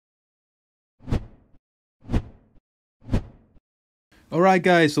Alright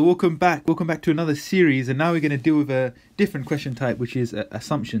guys, so welcome back to another series, and now we're going to deal with a different question type, which is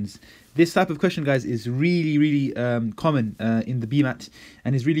assumptions. This type of question, guys, is really common in the BMAT,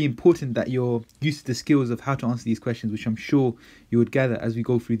 and it's really important that you're used to the skills of how to answer these questions, which I'm sure you would gather as we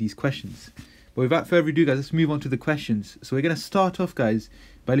go through these questions. But without further ado, guys, let's move on to the questions. So we're going to start off, guys,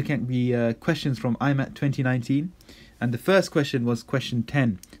 by looking at the questions from IMAT 2019. And the first question was question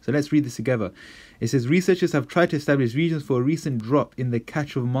 10. So let's read this together. It says, researchers have tried to establish reasons for a recent drop in the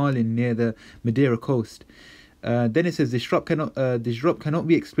catch of marlin near the Madeira coast. Then it says, this drop cannot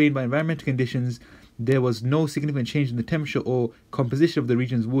be explained by environmental conditions. There was no significant change in the temperature or composition of the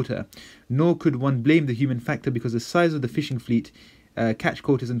region's water. Nor could one blame the human factor because the size of the fishing fleet, catch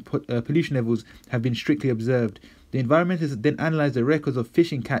quotas and pollution levels have been strictly observed. The environmentalists then analysed the records of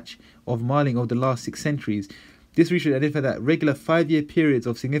fishing catch of marlin over the last 6 centuries. This research identified that regular 5-year periods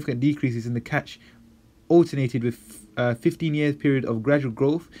of significant decreases in the catch alternated with a 15-year period of gradual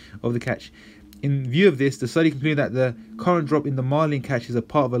growth of the catch. In view of this, the study concluded that the current drop in the marlin catch is a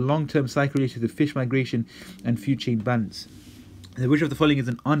part of a long-term cycle related to fish migration and food chain balance. Which of the following is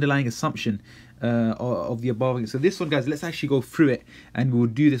an underlying assumption of the above? So this one, guys, let's actually go through it and we'll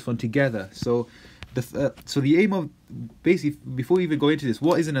do this one together. So the aim of, basically, before we even go into this,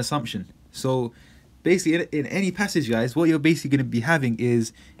 what is an assumption? So basically, in any passage, guys, what you're basically going to be having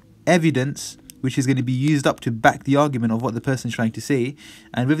is evidence which is going to be used up to back the argument of what the person is trying to say.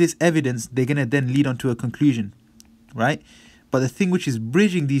 And with this evidence, they're going to then lead on to a conclusion, right? But the thing which is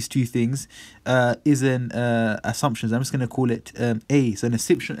bridging these two things is an assumption. I'm just going to call it A. So an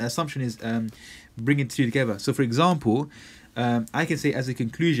assumption is bringing the two together. So, for example, I can say as a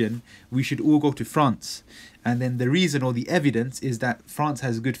conclusion, we should all go to France. And then the reason or the evidence is that France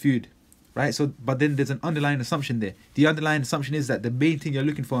has good food. Right, so but then there's an underlying assumption there. The underlying assumption is that the main thing you're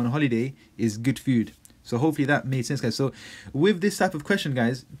looking for on a holiday is good food. So hopefully that made sense, guys. So with this type of question,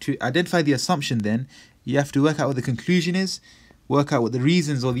 guys, to identify the assumption, then you have to work out what the conclusion is, work out what the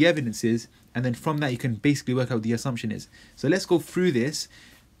reasons or the evidence is, and then from that you can basically work out what the assumption is. So let's go through this.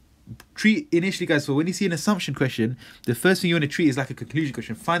 Treat initially, guys, so when you see an assumption question, the first thing you want to treat is like a conclusion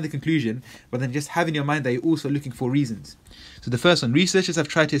question. Find the conclusion, but then just have in your mind that you're also looking for reasons. So the first one, researchers have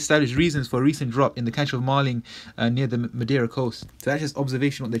tried to establish reasons for a recent drop in the catch of marlin near the Madeira coast. So that's just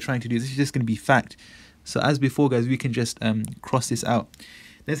observation, what they're trying to do. This is just going to be fact. So as before, guys, we can just cross this out.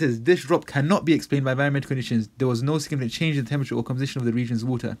 Then it says, this drop cannot be explained by environmental conditions. There was no significant change in the temperature or composition of the region's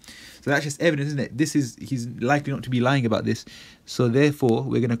water. So that's just evidence, isn't it? He's likely not to be lying about this. So therefore,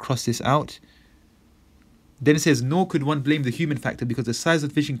 we're going to cross this out. Then it says, nor could one blame the human factor because the size of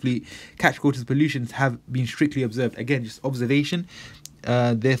the fishing fleet, catch quotas, pollutions have been strictly observed. Again, just observation.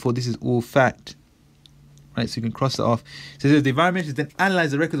 Therefore, this is all fact. Right, so you can cross that off. So the environmentalists then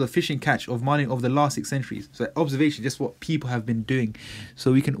analyze the records of fishing catch of marlin over the last 6 centuries. So observation, just what people have been doing.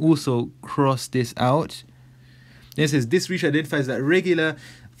 So we can also cross this out. Then it says, this research identifies that regular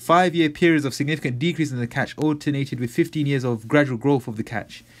 5-year periods of significant decrease in the catch alternated with 15 years of gradual growth of the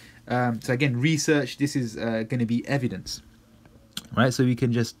catch. So again, research, this is going to be evidence. Right, so we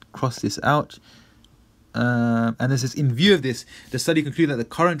can just cross this out. And this is, in view of this, the study concluded that the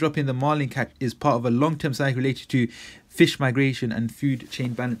current drop in the marlin catch is part of a long-term cycle related to fish migration and food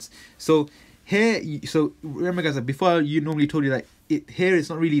chain balance. So here, so remember, guys, before you normally told you that here it's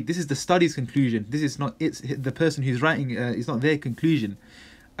not really, this is the study's conclusion. This is not, it's the person who's writing, it's not their conclusion.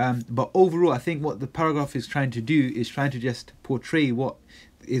 But overall, I think what the paragraph is trying to do is trying to just portray what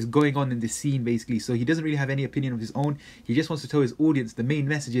is going on in the scene, basically. So he doesn't really have any opinion of his own. He just wants to tell his audience the main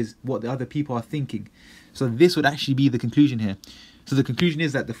message is what the other people are thinking. So this would actually be the conclusion here. So the conclusion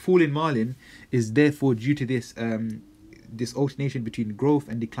is that the fall in marlin is therefore due to this this alternation between growth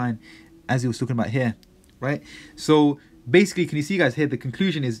and decline, as he was talking about here, right? So basically, can you see, guys, here the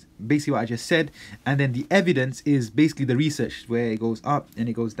conclusion is basically what I just said, and then the evidence is basically the research where it goes up and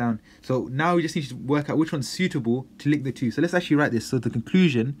it goes down. So now we just need to work out which one's suitable to link the two. So let's actually write this. So the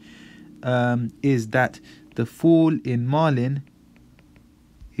conclusion is that the fall in marlin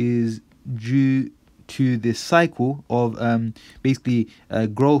is due to this cycle of basically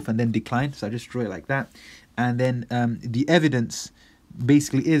growth and then decline. So I just draw it like that. And then the evidence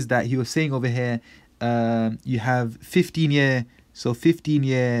basically is that he was saying over here, you have 15 year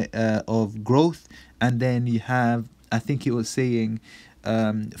of growth, and then you have, I think it was saying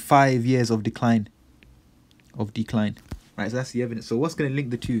 5 years of decline. Right, so that's the evidence. So what's going to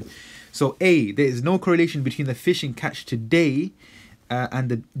link the two? So A, there is no correlation between the fishing catch today and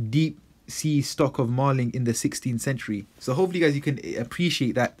the deep sea stock of marling in the 16th century. So hopefully, guys, you can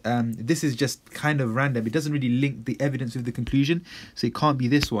appreciate that this is just kind of random. It doesn't really link the evidence with the conclusion, so it can't be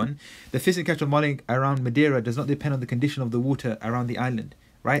this one. The fishing catch of marling around Madeira does not depend on the condition of the water around the island.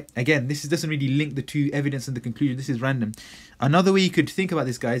 Right? Again, this doesn't really link the two evidence and the conclusion. This is random. Another way you could think about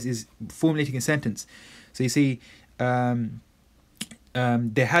this, guys, is formulating a sentence. So you say, there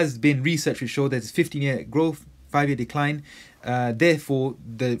has been research which show there's 15-year growth, 5-year decline. Therefore,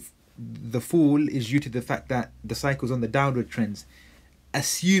 the fall is due to the fact that the cycle's on the downward trends.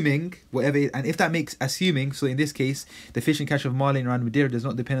 Assuming whatever, and if that makes assuming, so in this case, the fishing catch of marlin around Madeira does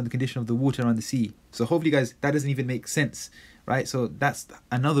not depend on the condition of the water around the sea. So hopefully, guys, that doesn't even make sense, right? So that's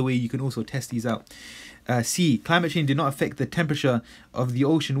another way you can also test these out. C, climate change did not affect the temperature of the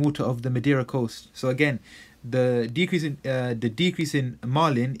ocean water of the Madeira coast. So again, the decrease in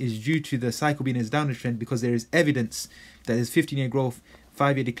marlin is due to the cycle being in its downward trend because there is evidence that there's 15-year growth,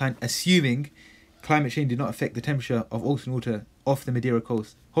 5-year decline, assuming climate change did not affect the temperature of ocean water off the Madeira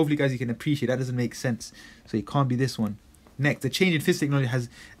coast. Hopefully, guys, you can appreciate that doesn't make sense, so it can't be this one. Next, the change in fish technology has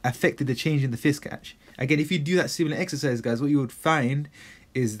affected the change in the fish catch. Again, if you do that similar exercise, guys, what you would find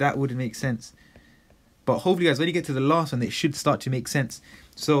is that wouldn't make sense. But hopefully, guys, when you get to the last one, it should start to make sense.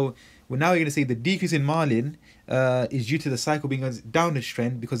 So now we're going to say the decrease in marlin is due to the cycle being on its downward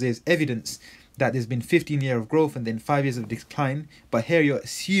trend because there's evidence that there's been 15 years of growth and then 5 years of decline. But here you're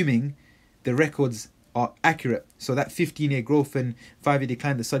assuming the records are accurate. So that 15-year growth and 5-year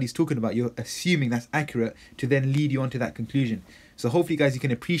decline the study's talking about, you're assuming that's accurate to then lead you on to that conclusion. So hopefully, guys, you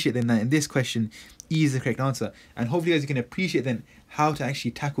can appreciate then that in this question is the correct answer. And hopefully, guys, you can appreciate then how to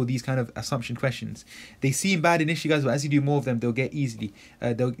actually tackle these kind of assumption questions. They seem bad initially, guys, but as you do more of them, they'll get easily.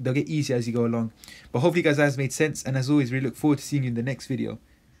 They'll get easier as you go along. But hopefully, guys, that has made sense. And as always, we look forward to seeing you in the next video.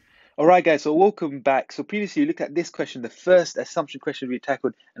 Alright, guys, so welcome back. So previously you looked at this question, the first assumption question we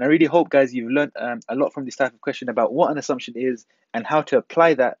tackled, and I really hope, guys, you've learned a lot from this type of question about what an assumption is and how to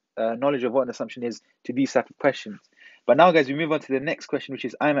apply that knowledge of what an assumption is to these type of questions. But now, guys, we move on to the next question, which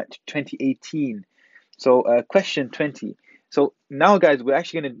is IMAT 2018. So question 20. So now, guys, we're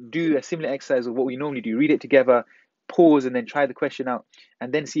actually going to do a similar exercise of what we normally do. Read it together, pause, and then try the question out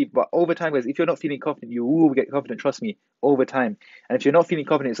and then see. But over time, guys, if you're not feeling confident, you will get confident, trust me, over time. And if you're not feeling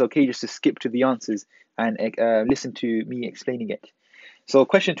confident, it's okay just to skip to the answers and listen to me explaining it. So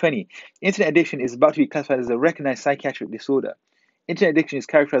question 20. Internet addiction is about to be classified as a recognized psychiatric disorder. Internet addiction is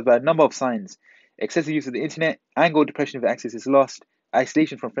characterized by a number of signs: excessive use of the internet, anger or depression if access is lost,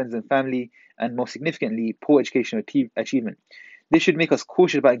 isolation from friends and family, and most significantly, poor educational achievement. This should make us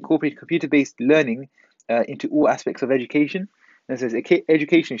cautious about incorporating computer-based learning into all aspects of education. And it says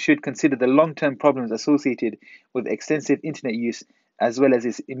education should consider the long-term problems associated with extensive internet use as well as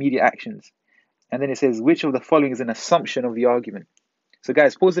its immediate actions. And then it says, which of the following is an assumption of the argument? So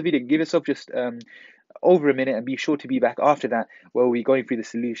guys, pause the video, give yourself just over a minute and be sure to be back after that where we're going through the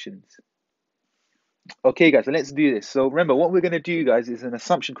solutions. Okay, guys, so let's do this. So remember, what we're going to do, guys, is an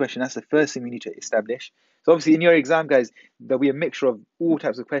assumption question. That's the first thing we need to establish. So obviously in your exam, guys, there'll be a mixture of all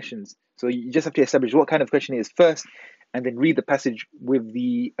types of questions. So you just have to establish what kind of question it is first, and then read the passage with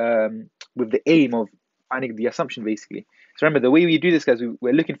the aim of finding the assumption, basically. So remember, the way we do this, guys,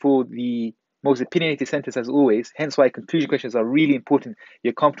 we're looking for the most opinionated sentence as always. Hence why conclusion questions are really important.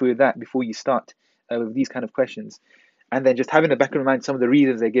 You're comfortable with that before you start with these kind of questions. And then just having in the back of your mind some of the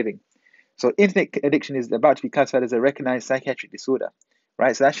reasons they're giving. So internet addiction is about to be classified as a recognized psychiatric disorder,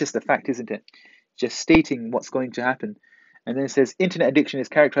 right? So that's just a fact, isn't it? Just stating what's going to happen. And then it says internet addiction is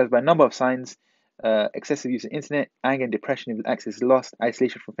characterized by a number of signs: excessive use of internet, anger and depression if access is lost,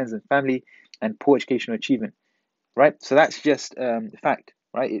 isolation from friends and family, and poor educational achievement, right? So that's just the fact,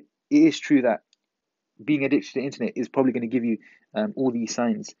 right? It is true that being addicted to the internet is probably going to give you all these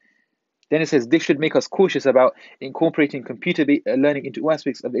signs. Then it says this should make us cautious about incorporating computer-based learning into all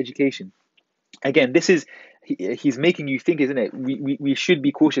aspects of education. Again, this is, he's making you think, isn't it? We should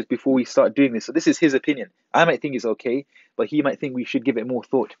be cautious before we start doing this. So this is his opinion. I might think it's okay, but he might think we should give it more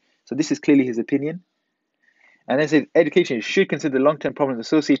thought. So this is clearly his opinion. And then it says education should consider the long-term problems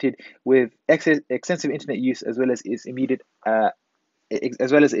associated with extensive internet use as well as its immediate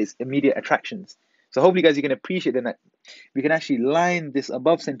attractions. So hopefully, guys, you can appreciate then that we can actually line this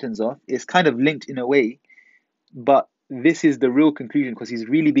above sentence off. It's kind of linked in a way, but this is the real conclusion because he's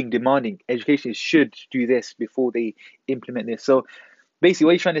really being demanding. Education should do this before they implement this. So basically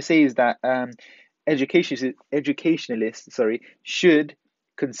what he's trying to say is that educationalists should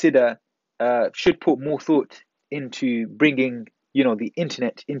consider, should put more thought into bringing, the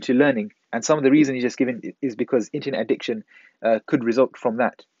internet into learning. And some of the reason he's just given is because internet addiction could result from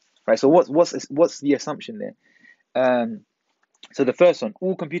that. Right. So what's the assumption there? So the first one,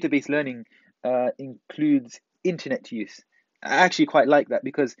 all computer-based learning includes internet use. I actually quite like that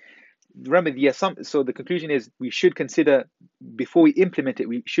because remember the assumption. So the conclusion is we should consider before we implement it.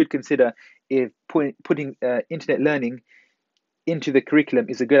 We should consider if putting internet learning into the curriculum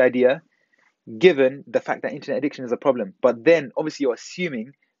is a good idea, given the fact that internet addiction is a problem. But then obviously you're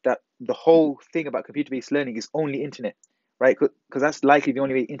assuming that the whole thing about computer-based learning is only internet, right? Because that's likely the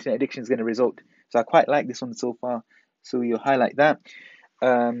only way internet addiction is going to result. So I quite like this one so far. So you'll highlight that.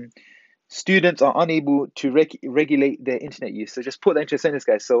 Um, Students are unable to regulate their internet use. So just put that into a sentence,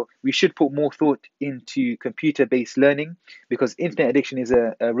 guys. So we should put more thought into computer-based learning because internet addiction is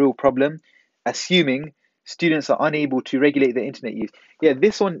a real problem, assuming students are unable to regulate their internet use. Yeah,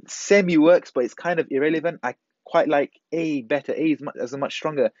 this one semi-works, but it's kind of irrelevant. I quite like A better. A is a much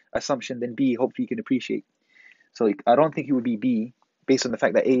stronger assumption than B. Hopefully you can appreciate. So I don't think it would be B based on the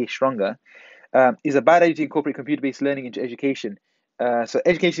fact that A is stronger. Is a bad idea to incorporate computer-based learning into education. So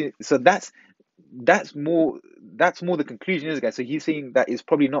education. So that's more the conclusion, is guys. So he's saying that is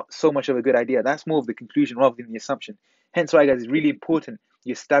probably not so much of a good idea. That's more of the conclusion rather than the assumption. Hence why, guys, it's really important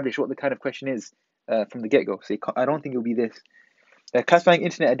you establish what the kind of question is from the get-go. So I don't think it'll be this. Classifying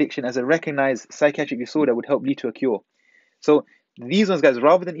internet addiction as a recognized psychiatric disorder would help lead to a cure. So these ones, guys,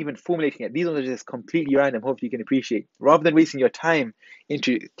 rather than even formulating it, these ones are just completely random. Hopefully you can appreciate. Rather than wasting your time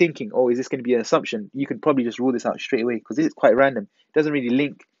into thinking, oh, is this going to be an assumption? You can probably just rule this out straight away because this is quite random. It doesn't really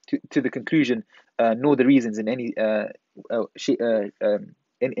link to the conclusion, nor the reasons in any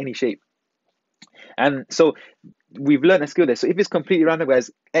in any shape. And so we've learned a skill there. So if it's completely random,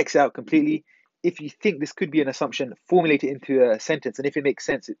 guys, X out completely. If you think this could be an assumption, formulate it into a sentence. And if it makes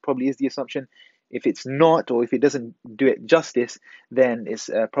sense, it probably is the assumption. If it's not, or if it doesn't do it justice, then it's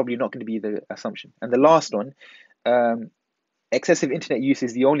probably not going to be the assumption. And the last one, excessive internet use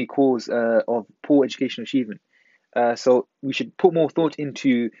is the only cause of poor educational achievement. So we should put more thought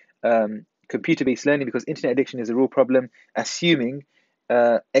into computer-based learning because internet addiction is a real problem, assuming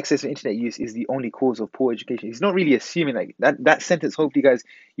excessive internet use is the only cause of poor education. He's not really assuming like that sentence. Hopefully, guys,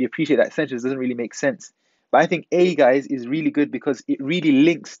 you appreciate that sentence doesn't really make sense. But I think A, guys, is really good because it really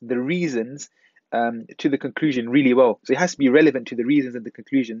links the reasons to the conclusion really well. So it has to be relevant to the reasons and the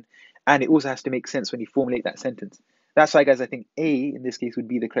conclusion, and it also has to make sense when you formulate that sentence. That's why, guys, I think A in this case would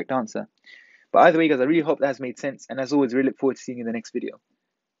be the correct answer. But either way, guys, I really hope that has made sense. And as always, really look forward to seeing you in the next video.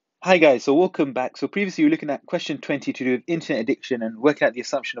 Hi guys, so welcome back. So previously we were looking at question 20 to do with internet addiction and working out the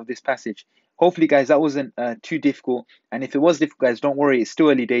assumption of this passage. Hopefully, guys, that wasn't too difficult. And if it was difficult, guys, don't worry, it's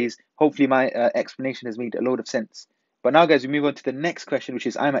still early days. Hopefully my explanation has made a load of sense. But now, guys, we move on to the next question, which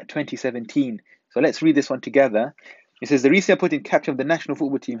is IMAT 2017. So let's read this one together. It says, the recently appointed captain of the national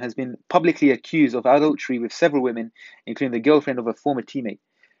football team has been publicly accused of adultery with several women, including the girlfriend of a former teammate.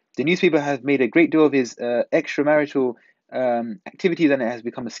 The newspaper has made a great deal of his extramarital activities and it has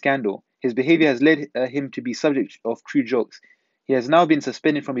become a scandal. His behavior has led him to be subject of crude jokes. He has now been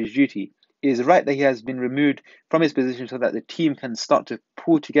suspended from his duty. It is right that he has been removed from his position so that the team can start to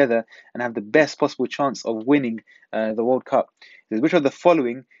pull together and have the best possible chance of winning the World Cup. Which of the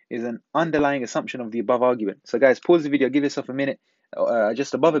following is an underlying assumption of the above argument? So guys, pause the video, give yourself a minute,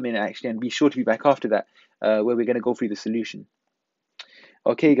 just above a minute actually, and be sure to be back after that where we're going to go through the solution.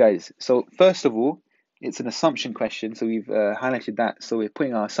 Okay, guys, so first of all, it's an assumption question, so we've highlighted that, so we're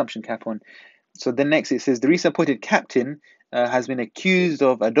putting our assumption cap on. So then next it says, the recent appointed captain has been accused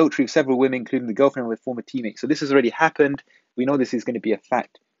of adultery with several women, including the girlfriend of a former teammate. So this has already happened. We know this is going to be a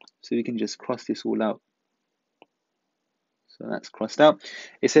fact. So we can just cross this all out. So that's crossed out.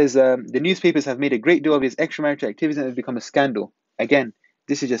 It says, the newspapers have made a great deal of his extramarital activities and it has become a scandal. Again,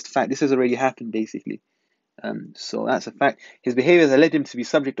 this is just fact. This has already happened, basically. So that's a fact. His behavior has led him to be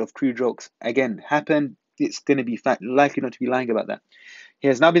subject of crude jokes. Again, happened. It's going to be fact. Likely not to be lying about that. He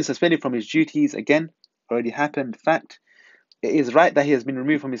has now been suspended from his duties. Again, already happened. Fact. It is right that he has been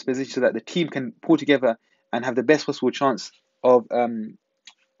removed from his position so that the team can pull together and have the best possible chance of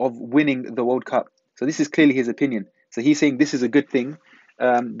winning the World Cup. So this is clearly his opinion. So he's saying this is a good thing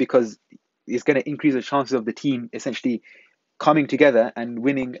because it's going to increase the chances of the team essentially coming together and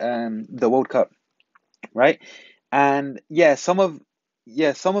winning the World Cup. Right, and some of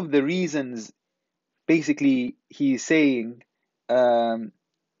the reasons basically he's saying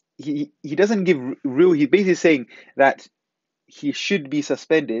he doesn't give real. He's basically saying that he should be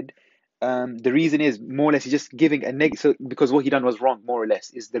suspended. The reason is more or less he's just giving a negative, so because what he done was wrong, more or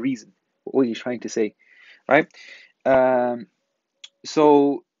less is the reason what he's trying to say, right?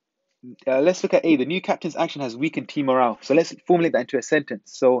 So let's look at A. The new captain's action has weakened team morale. So let's formulate that into a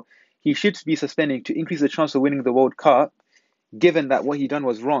sentence. So he should be suspended to increase the chance of winning the World Cup, given that what he done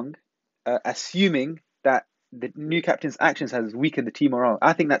was wrong, assuming that the new captain's actions has weakened the team morale.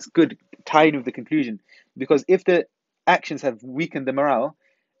 I think that's good, tying with the conclusion, because if the actions have weakened the morale,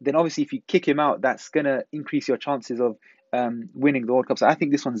 then obviously if you kick him out, that's gonna increase your chances of winning the World Cup. So I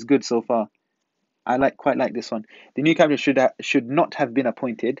think this one's good so far. Quite like this one. The new captain should not have been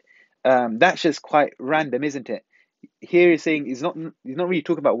appointed. That's just quite random, isn't it? Here he's saying he's not really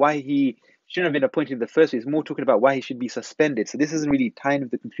talking about why he shouldn't have been appointed in the first place. He's more talking about why he should be suspended. So this isn't really tying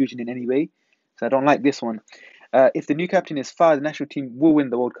with the conclusion in any way. So I don't like this one. If the new captain is fired, the national team will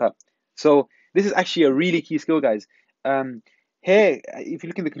win the World Cup. So this is actually a really key skill, guys. Here, if you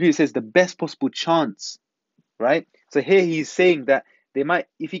look in the conclusion, it says the best possible chance, right? So here he's saying that they might,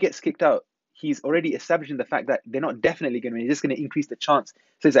 if he gets kicked out, he's already establishing the fact that they're not definitely going to win. He's just going to increase the chance.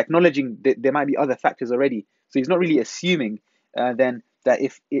 So he's acknowledging that there might be other factors already. So he's not really assuming then that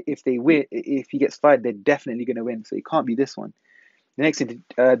if they win, if he gets fired, they're definitely going to win. So it can't be this one. The next thing,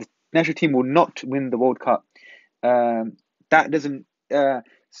 the national team will not win the World Cup. That doesn't.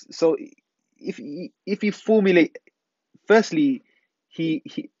 So if you formulate, firstly, he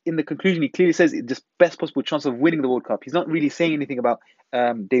in the conclusion he clearly says it's just best possible chance of winning the World Cup. He's not really saying anything about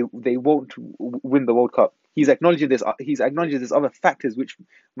they won't win the World Cup. He's acknowledging this. He's acknowledging there's other factors which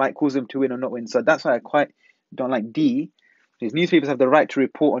might cause them to win or not win. So that's why I quite don't like D. Because newspapers have the right to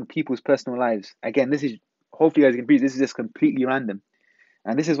report on people's personal lives. Again, this is, hopefully you guys can breathe. This is just completely random,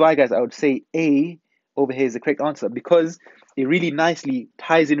 and this is why, guys, I would say A over here is the correct answer, because it really nicely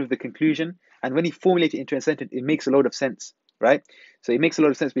ties in with the conclusion. And when you formulate it into a sentence, it makes a lot of sense, right? So it makes a lot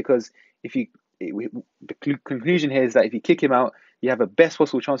of sense because the conclusion here is that if you kick him out, you have a best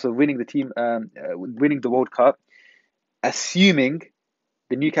possible chance of winning winning the World Cup, assuming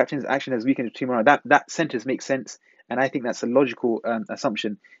the new captain's action has weakened the team morale. That sentence makes sense, and I think that's a logical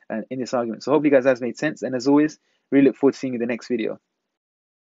assumption in this argument. So hopefully, guys, that's made sense. And as always, really look forward to seeing you in the next video.